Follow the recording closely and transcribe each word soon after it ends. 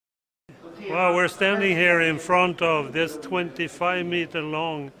Well, we're standing here in front of this 25-meter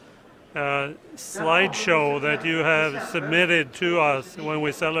long slideshow that you have submitted to us when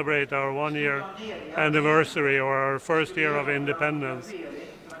we celebrate our 1-year anniversary or our first year of independence.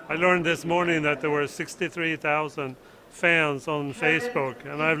 I learned this morning that there were 63,000 fans on Facebook,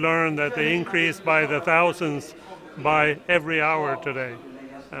 and I've learned that they increased by the thousands by every hour today.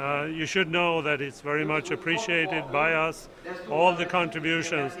 You should know that it's very much appreciated by us, all the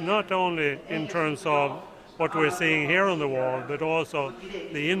contributions, not only in terms of what we're seeing here on the wall, but also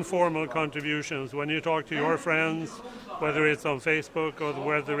the informal contributions when you talk to your friends, whether it's on Facebook or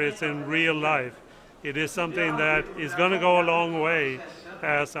whether it's in real life. It is something that is going to go a long way,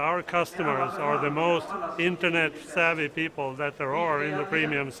 as our customers are the most internet savvy people that there are in the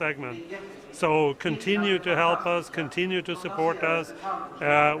premium segment. So continue to help us, continue to support us.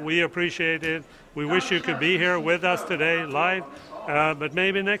 We appreciate it. We wish you could be here with us today live, but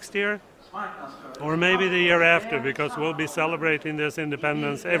maybe next year or maybe the year after, because we'll be celebrating this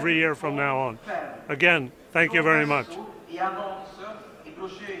independence every year from now on. Again, thank you very much.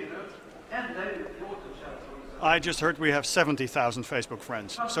 I just heard we have 70,000 Facebook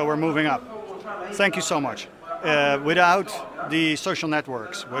friends, so we're moving up. Thank you so much. Without the social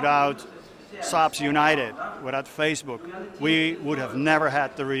networks, without Saab's United, without Facebook, we would have never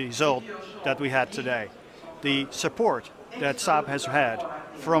had the result that we had today. The support that Saab has had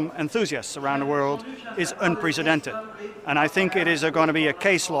from enthusiasts around the world is unprecedented. And I think it is going to be a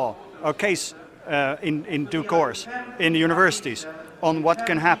case law, or case in due course in the universities on what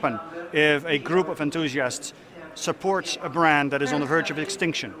can happen if a group of enthusiasts supports a brand that is on the verge of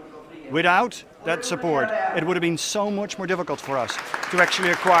extinction. Without that support, it would have been so much more difficult for us to actually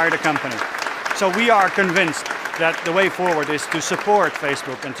acquire the company. So we are convinced that the way forward is to support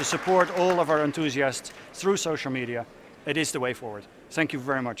Facebook and to support all of our enthusiasts through social media. It is the way forward. Thank you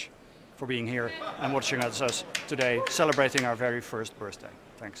very much for being here and watching us today, celebrating our very first birthday.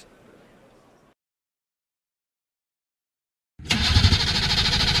 Thanks.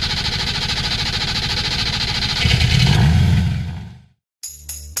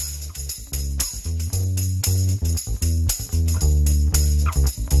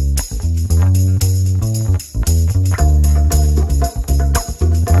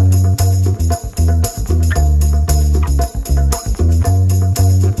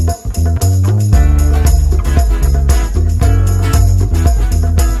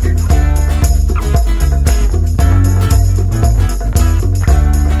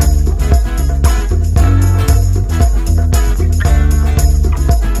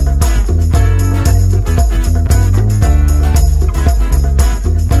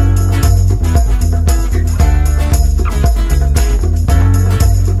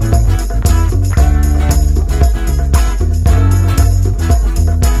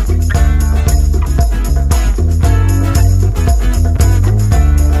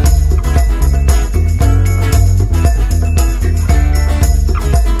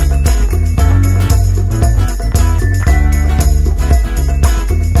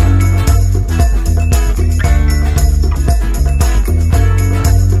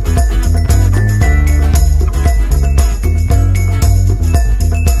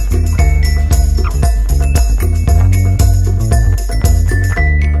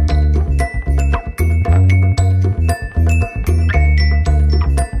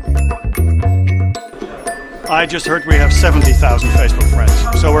 I just heard we have 70,000 Facebook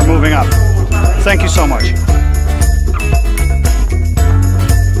friends, so we're moving up. Thank you so much.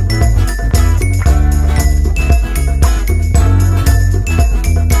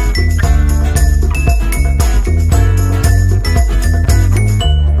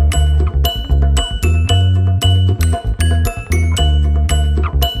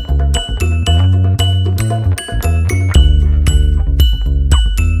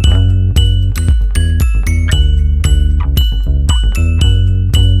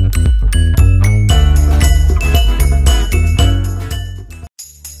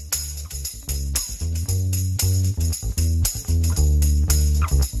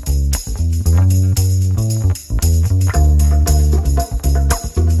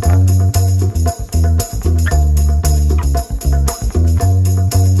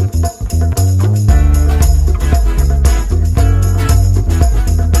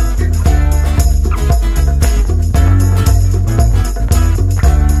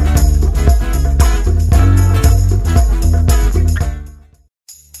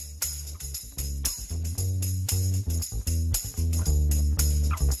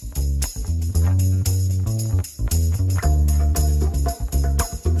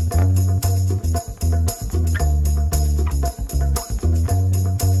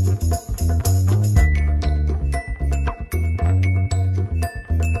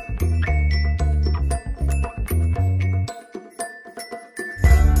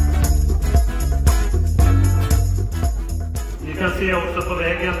 också på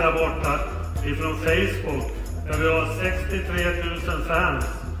väggen där borta ifrån Facebook, där vi har 63 000 fans,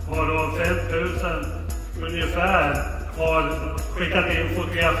 varav 5 000 ungefär har skickat in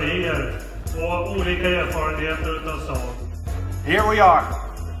fotografier och olika erfarenheter utav Saab. Here we are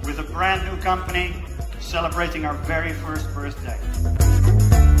with a brand new company celebrating our very first birthday.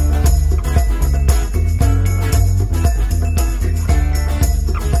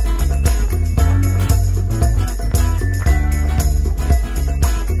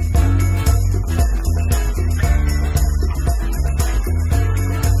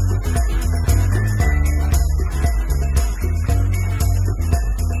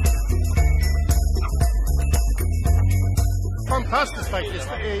 Fantastiskt faktiskt.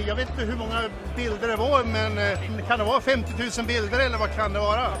 Jag vet inte hur många bilder det var, men kan det vara 50 000 bilder eller vad kan det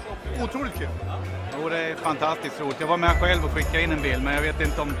vara? Otroligt kul. Jo, det är fantastiskt roligt. Jag var med själv och skickade in en bild, men jag vet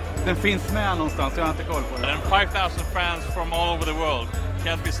inte om den finns med någonstans. Jag har inte koll på det. And 5,000 fans from all over the world.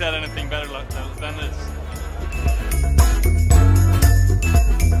 Can't be said anything better than this.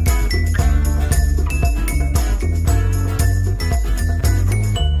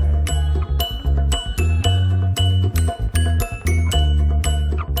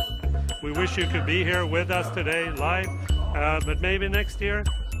 We wish you could be here with us today live, but maybe next year.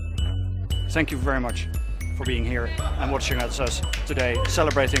 Thank you very much for being here and watching us today,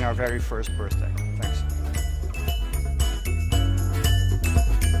 celebrating our very first birthday. Thanks.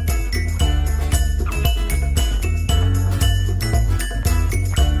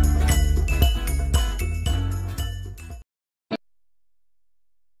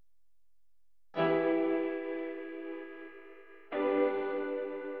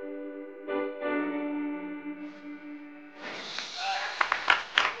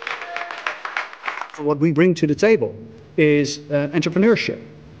 What we bring to the table is entrepreneurship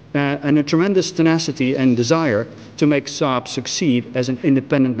and a tremendous tenacity and desire to make Saab succeed as an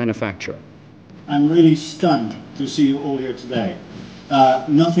independent manufacturer. I'm really stunned to see you all here today.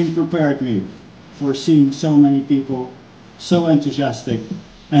 Nothing prepared me for seeing so many people so enthusiastic,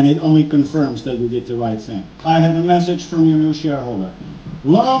 and it only confirms that we did the right thing. I have a message from your new shareholder.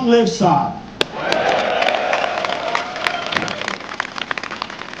 Long live Saab!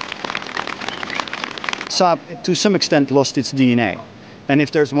 Saab, to some extent, lost its DNA. And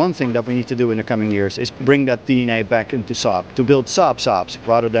if there's one thing that we need to do in the coming years is bring that DNA back into Saab, to build Saabs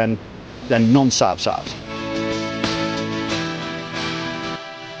rather than non-Saabs.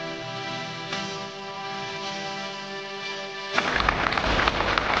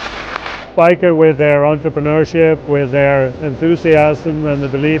 Spyker, with their entrepreneurship, with their enthusiasm and the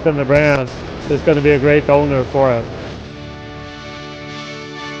belief in the brand, is going to be a great owner for us.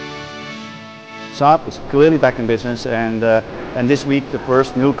 Saab is clearly back in business, and this week the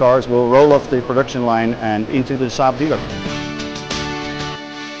first new cars will roll off the production line and into the Saab dealer.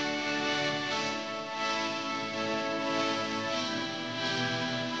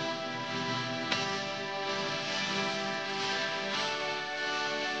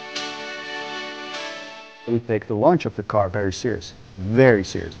 We take the launch of the car very serious,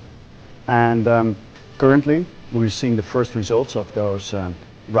 and currently we're seeing the first results of those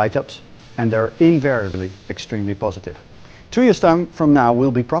write-ups, and they're invariably extremely positive. 2 years' time from now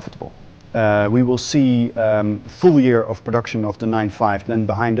we'll be profitable. We will see full year of production of the 9.5 then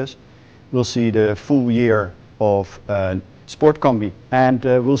behind us. We'll see the full year of Sport Combi, and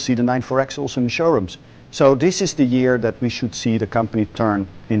we'll see the 9.4X also in the showrooms. So this is the year that we should see the company turn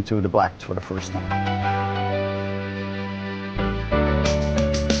into the black for the first time.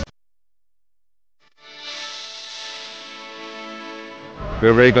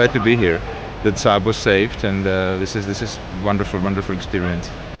 We're very glad to be here, that Saab was saved, and this is wonderful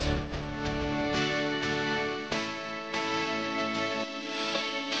experience.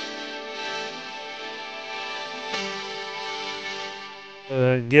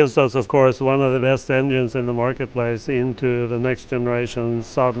 It gives us, of course, one of the best engines in the marketplace into the next generation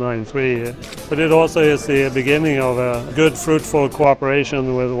Saab 9.3. But it also is the beginning of a good, fruitful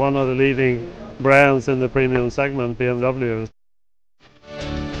cooperation with one of the leading brands in the premium segment, BMW.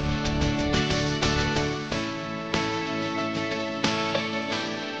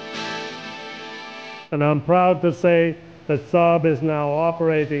 And I'm proud to say that Saab is now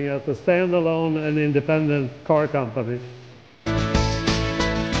operating as a standalone and independent car company.